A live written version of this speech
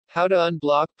How to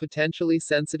unblock potentially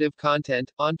sensitive content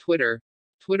on Twitter.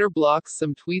 Twitter blocks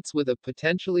some tweets with a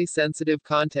potentially sensitive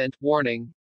content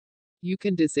warning. You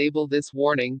can disable this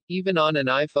warning, even on an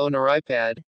iPhone or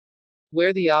iPad,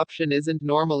 where the option isn't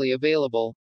normally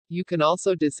available. You can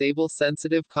also disable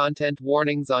sensitive content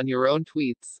warnings on your own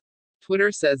tweets.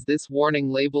 Twitter says this warning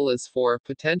label is for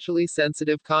potentially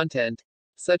sensitive content,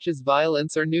 such as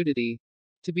violence or nudity.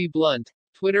 To be blunt,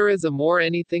 Twitter is a more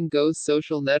anything goes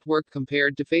social network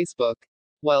compared to Facebook.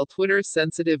 While Twitter's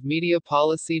sensitive media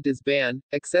policy does ban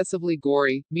excessively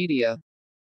gory media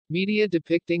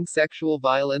depicting sexual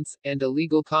violence and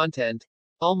illegal content,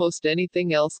 almost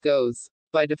anything else goes.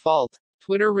 By default,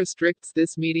 Twitter restricts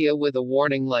this media with a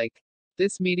warning like,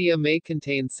 this media may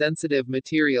contain sensitive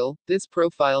material, this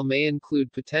profile may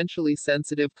include potentially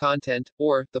sensitive content,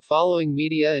 or, the following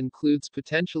media includes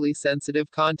potentially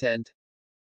sensitive content.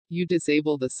 You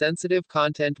disable the sensitive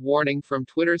content warning from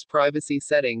Twitter's privacy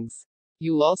settings.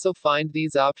 You'll also find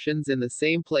these options in the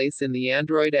same place in the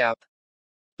Android app,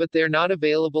 but they're not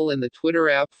available in the Twitter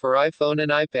app for iPhone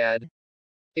and iPad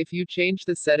if you change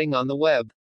the setting on the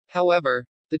web. However,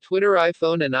 the Twitter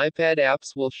iPhone and iPad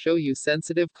apps will show you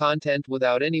sensitive content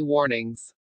without any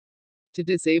warnings. To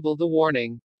disable the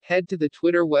warning, head to the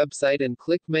Twitter website and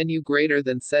click Menu greater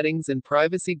than Settings and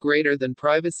Privacy greater than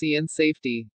Privacy and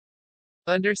Safety.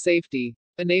 Under Safety,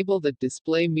 enable the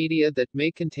Display Media that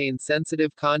may contain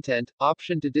sensitive content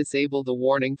option to disable the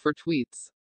warning for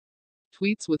tweets.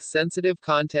 Tweets with sensitive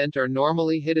content are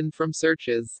normally hidden from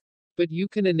searches, but you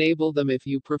can enable them if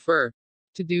you prefer.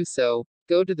 To do so,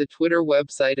 go to the Twitter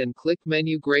website and click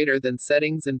Menu greater than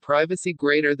Settings and Privacy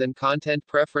greater than Content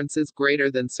Preferences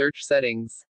greater than Search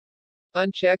Settings.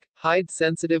 Uncheck Hide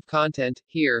Sensitive Content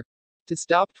here. To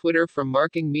stop Twitter from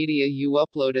marking media you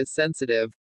upload as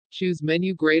sensitive, choose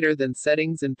Menu greater than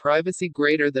Settings and Privacy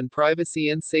greater than Privacy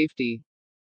and Safety.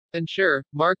 Ensure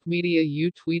Mark media you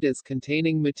tweet as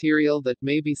containing material that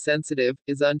may be sensitive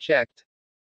is unchecked.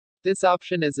 This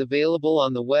option is available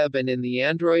on the web and in the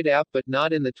Android app but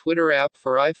not in the Twitter app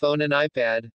for iPhone and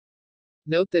iPad.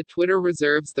 Note that Twitter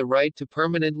reserves the right to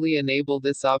permanently enable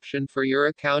this option for your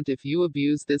account if you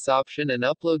abuse this option and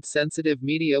upload sensitive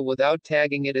media without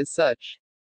tagging it as such.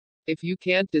 If you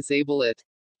can't disable it,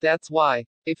 that's why.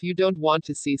 If you don't want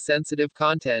to see sensitive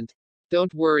content,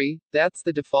 don't worry, that's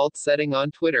the default setting on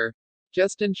Twitter.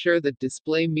 Just ensure that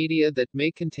Display Media that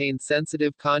may contain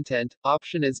sensitive content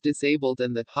option is disabled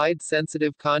and the Hide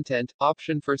Sensitive Content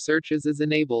option for searches is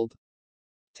enabled.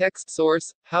 Text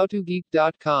source,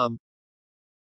 howtogeek.com.